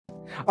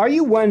Are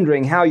you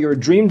wondering how your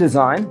dream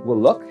design will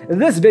look?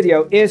 This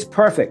video is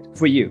perfect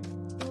for you.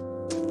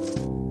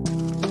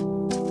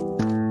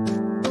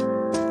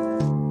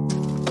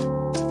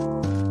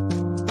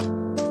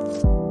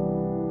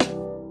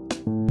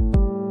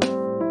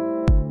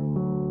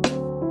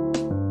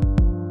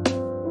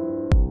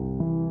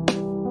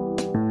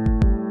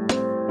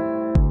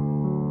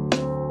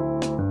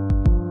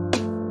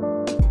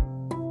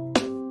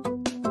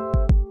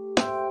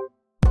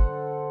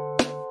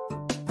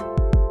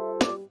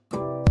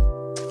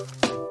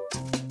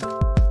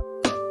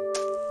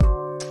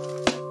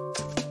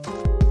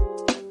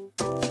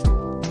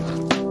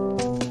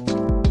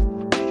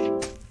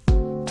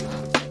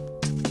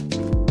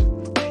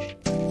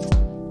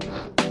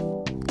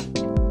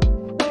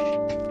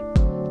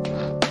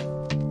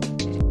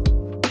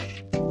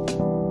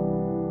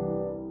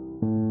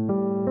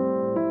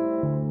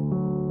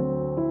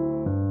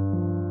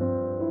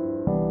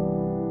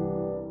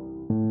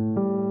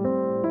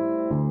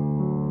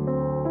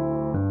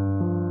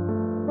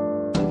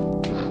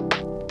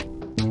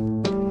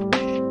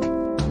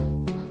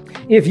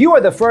 If you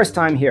are the first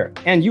time here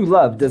and you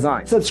love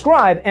design,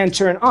 subscribe and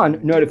turn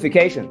on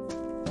notifications.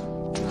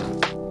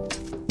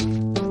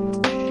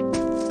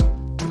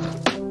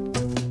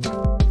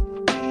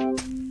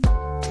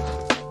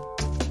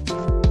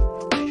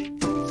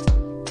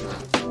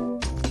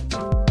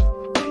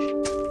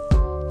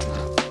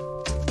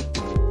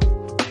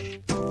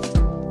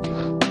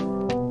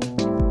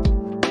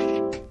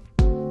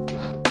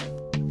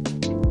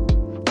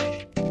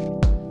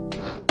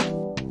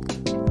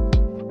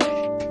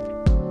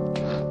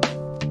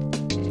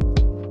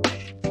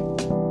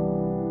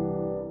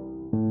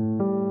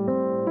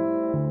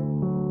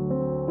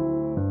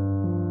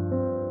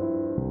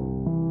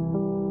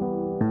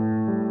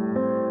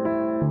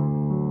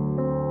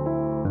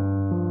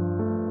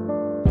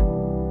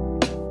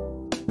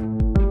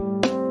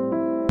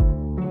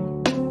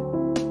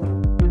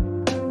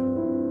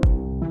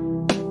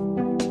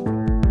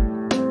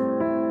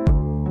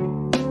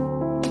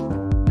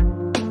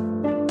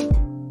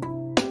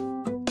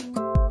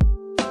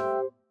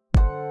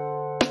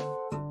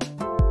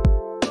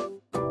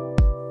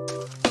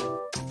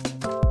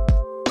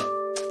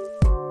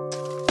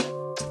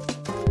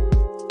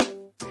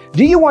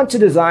 Do you want to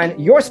design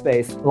your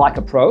space like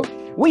a pro?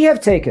 We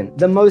have taken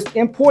the most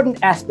important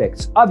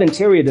aspects of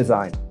interior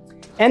design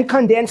and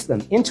condensed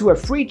them into a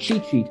free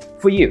cheat sheet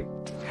for you.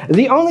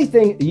 The only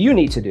thing you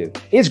need to do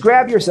is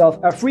grab yourself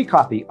a free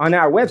copy on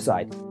our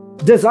website,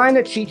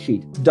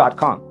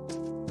 designercheatsheet.com.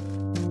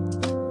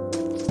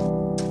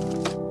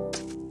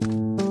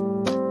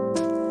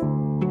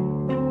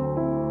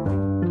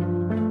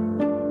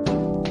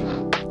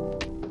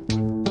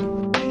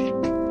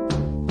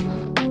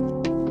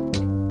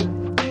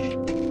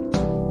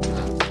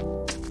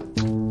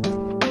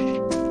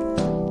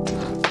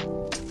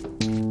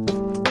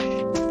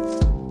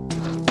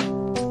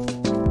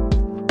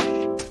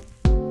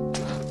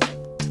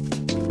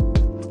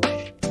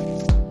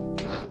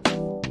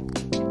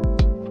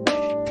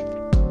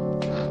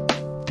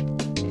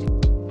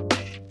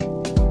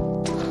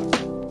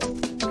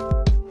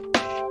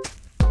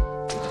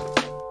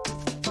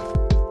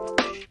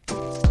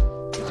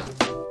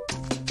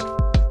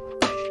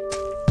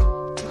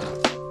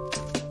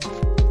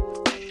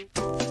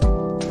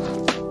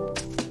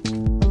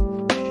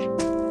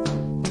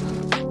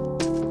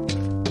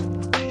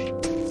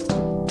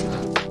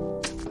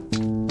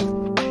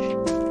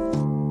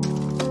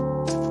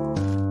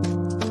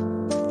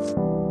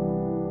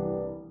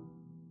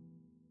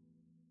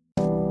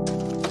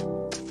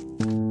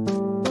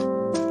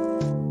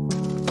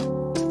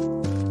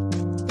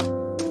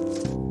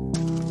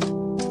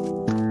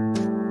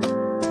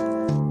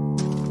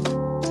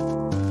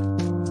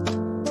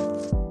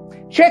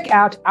 Check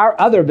out our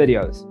other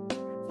videos.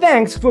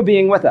 Thanks for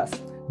being with us.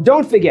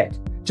 Don't forget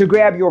to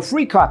grab your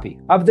free copy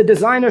of the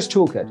Designer's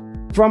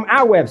Toolkit from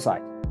our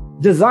website,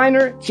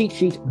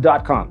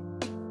 designercheatsheet.com.